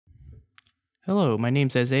Hello, my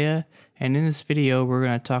name's Isaiah, and in this video we're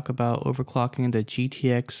going to talk about overclocking the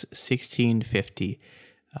GTX 1650.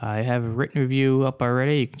 I have a written review up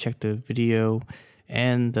already. You can check the video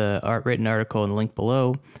and the written article in the link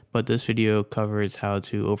below, but this video covers how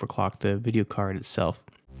to overclock the video card itself.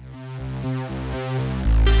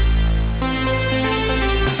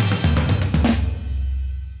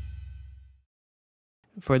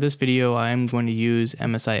 For this video, I'm going to use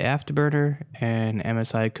Msi Afterburner and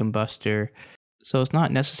Msi Combustor. So it's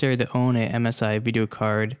not necessary to own a MSI video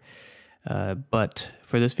card, but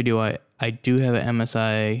for this video, I do have an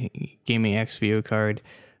MSI Gaming X video card,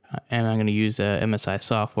 and I'm going to use the MSI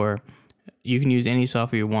software. You can use any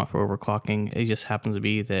software you want for overclocking. It just happens to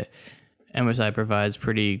be that MSI provides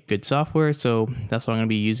pretty good software, so that's what I'm going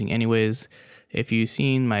to be using anyways. If you've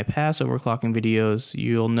seen my past overclocking videos,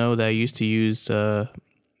 you'll know that I used to use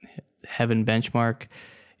Heaven Benchmark,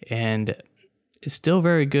 and it's still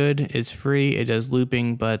very good. It's free, it does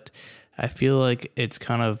looping, but I feel like it's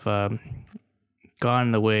kind of gone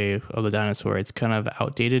in the way of the dinosaur. It's kind of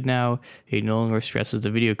outdated now. It no longer stresses the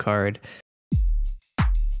video card.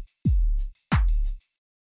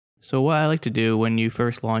 So what I like to do when you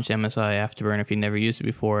first launch MSI Afterburner, if you never used it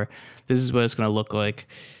before, this is what it's going to look like.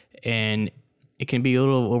 And it can be a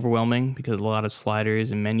little overwhelming because a lot of sliders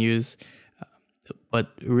and menus.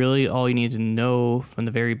 But really all you need to know from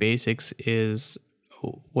the very basics is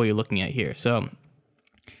what you're looking at here. So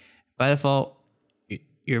by default,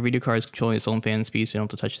 your video card is controlling its own fan speed, so you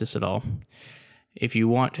don't have to touch this at all. If you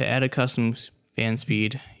want to add a custom fan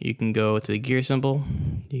speed, you can go to the gear symbol,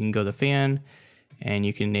 you can go to fan, and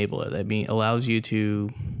you can enable it. That means allows you to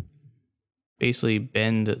basically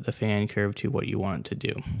bend the fan curve to what you want it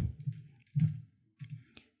to do.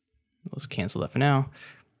 Let's cancel that for now.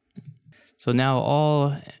 So now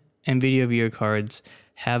all NVIDIA video cards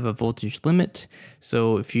have a voltage limit.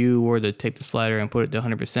 So if you were to take the slider and put it to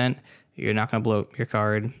 100%, you're not going to blow up your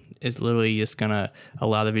card. It's literally just going to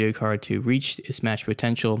allow the video card to reach its max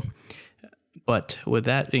potential. But with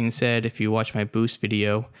that being said, if you watch my boost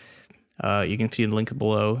video, you can see the link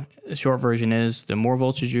below. The short version is the more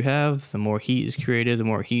voltage you have, the more heat is created. The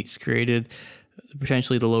more heat is created,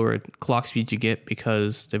 potentially the lower clock speed you get,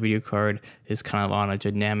 because the video card is kind of on a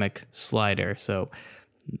dynamic slider. So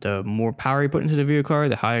the more power you put into the video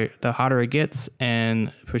card, the hotter it gets,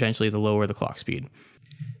 and potentially the lower the clock speed.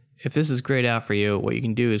 If this is grayed out for you, what you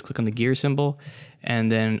can do is click on the gear symbol,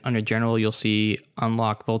 and then under general you'll see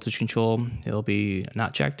unlock voltage control. It'll be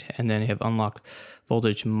not checked, and then you have unlock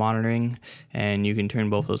voltage monitoring, and you can turn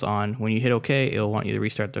both of those on. When you hit OK, it'll want you to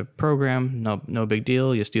restart the program. No big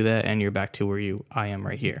deal. Just do that, and you're back to where I am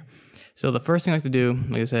right here. So the first thing I like to do,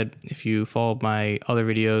 like I said, if you follow my other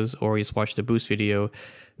videos or you just watch the boost video,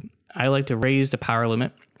 I like to raise the power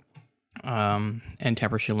limit and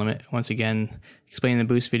temperature limit. Once again, explaining the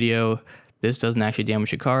boost video, this doesn't actually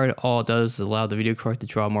damage your card. All it does is allow the video card to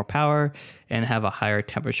draw more power and have a higher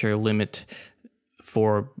temperature limit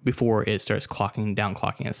before it starts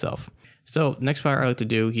downclocking itself. So next part I like to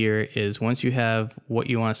do here is, once you have what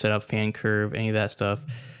you want to set up, fan curve, any of that stuff,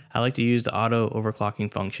 I like to use the auto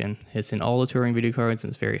overclocking function. It's in all the touring video cards and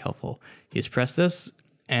it's very helpful. You just press this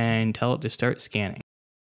and tell it to start scanning.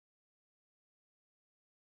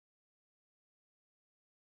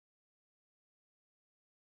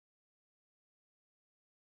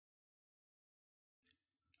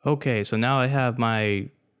 Okay, so now I have my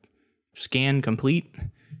scan complete.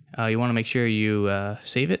 You want to make sure you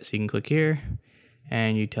save it, so you can click here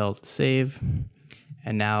and you tell it to save,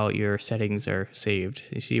 and now your settings are saved.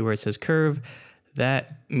 You see where it says curve?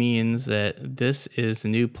 That means that this is the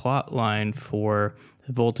new plot line for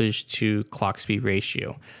the voltage to clock speed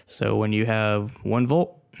ratio. So when you have 1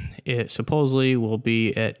 volt, it supposedly will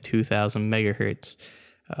be at 2000 megahertz.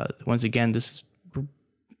 Once again, this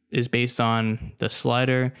is based on the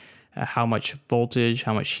slider, how much voltage,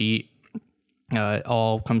 how much heat, it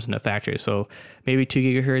all comes into factor. So maybe 2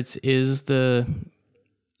 gigahertz is the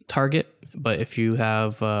target, but if you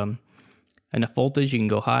have enough voltage, you can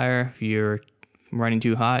go higher. If you're running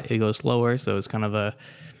too hot, it goes lower. So it's kind of a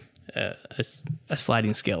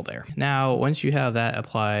sliding scale there. Now, once you have that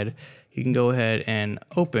applied, you can go ahead and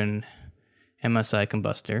open Msi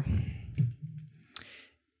Combustor.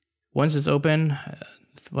 Once it's open,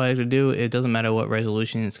 what I have to do, it doesn't matter what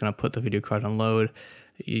resolution, it's going to put the video card on load.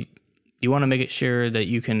 You want to make it sure that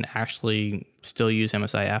you can actually still use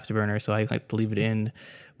Msi Afterburner, so I like to leave it in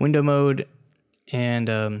window mode and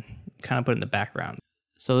kind of put it in the background.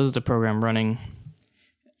 So this is the program running.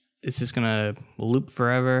 It's just going to loop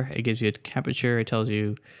forever. It gives you a temperature, it tells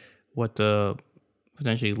you what the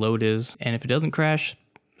potentially load is, and if it doesn't crash,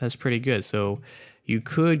 that's pretty good. So You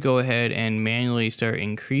could go ahead and manually start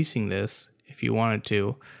increasing this if you wanted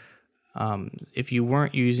to. If you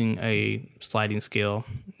weren't using a sliding scale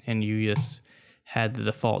and you just had the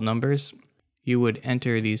default numbers, you would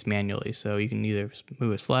enter these manually. So you can either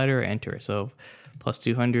move a slider or enter. So plus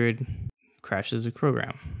 200 crashes the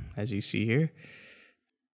program, as you see here.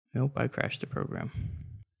 Nope, I crashed the program.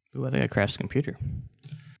 Ooh, I think I crashed the computer.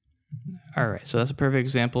 All right, so that's a perfect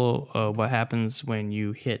example of what happens when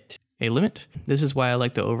you hit a limit. This is why I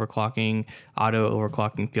like the overclocking, auto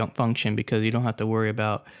overclocking function, because you don't have to worry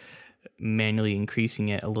about manually increasing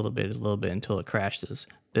it a little bit until it crashes.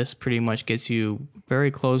 This pretty much gets you very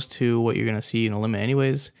close to what you're gonna see in a limit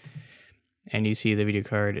anyways. And you see the video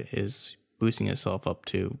card is boosting itself up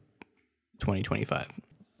to 2025.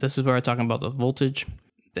 This is where I'm talking about the voltage.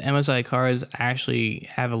 The MSI cards actually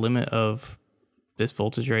have a limit of this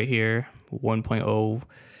voltage right here,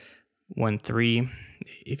 1.013.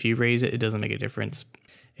 If you raise it, it doesn't make a difference.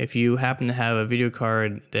 If you happen to have a video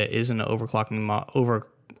card that isn't an overclocking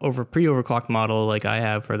pre-overclocked model like I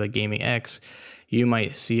have for the Gaming X, you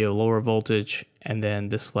might see a lower voltage, and then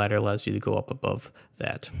this slider allows you to go up above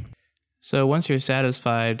that. So once you're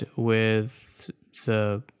satisfied with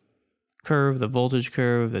the curve, the voltage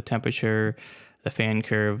curve, the temperature, the fan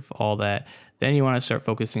curve, all that, then you want to start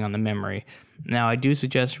focusing on the memory. Now, I do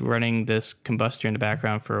suggest running this Kombustor in the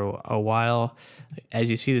background for a while.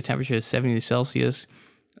 As you see, the temperature is 70 Celsius.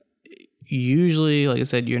 Usually, like I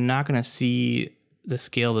said, you're not going to see the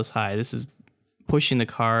scale this high. This is pushing the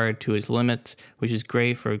card to its limits, which is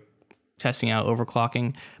great for testing out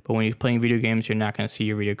overclocking. But when you're playing video games, you're not going to see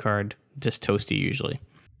your video card just toasty usually.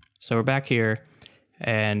 So we're back here,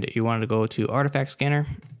 and you want to go to Artifact Scanner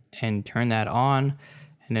and turn that on,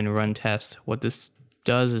 and then run test. What this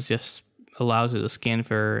does is just allows it to scan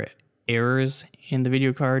for errors in the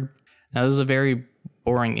video card. Now, this is a very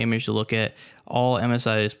boring image to look at. All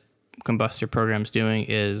MSI's Kombustor program's doing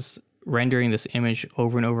is rendering this image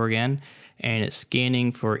over and over again, and it's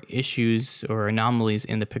scanning for issues or anomalies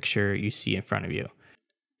in the picture you see in front of you.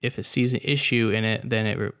 If it sees an issue in it,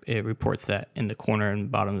 then it reports that in the corner and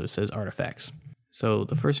bottom that says artifacts. So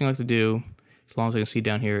the first thing I like to do, as long as I can see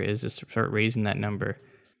down here, is just start raising that number.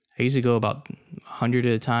 I usually go about 100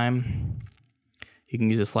 at a time. You can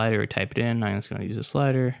use a slider or type it in. I'm just going to use a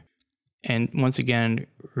slider. And once again,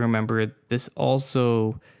 remember, this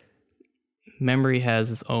also, memory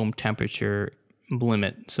has its own temperature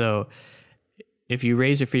limit. So if you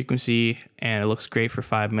raise the frequency and it looks great for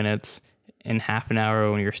 5 minutes, in half an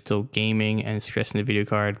hour when you're still gaming and stressing the video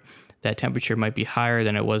card, that temperature might be higher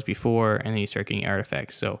than it was before, and then you start getting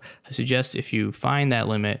artifacts. So I suggest if you find that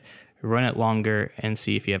limit, run it longer and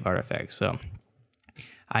see if you have artifacts. So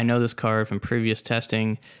I know this card from previous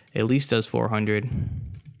testing at least does 400.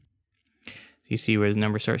 You see where the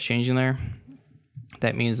number starts changing there?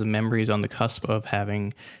 That means the memory is on the cusp of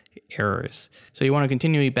having errors. So you want to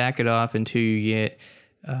continually back it off until you get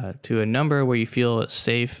to a number where you feel it's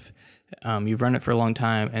safe. You've run it for a long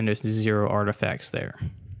time and there's 0 artifacts there.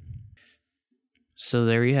 So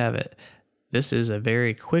there you have it. This is a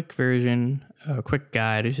very quick version, a quick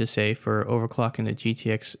guide, I should say, for overclocking the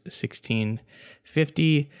GTX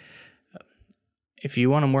 1650. If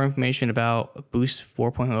you want more information about Boost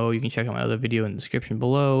 4.0, you can check out my other video in the description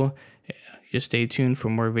below. Just stay tuned for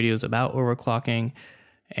more videos about overclocking,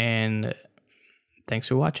 and thanks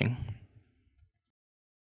for watching.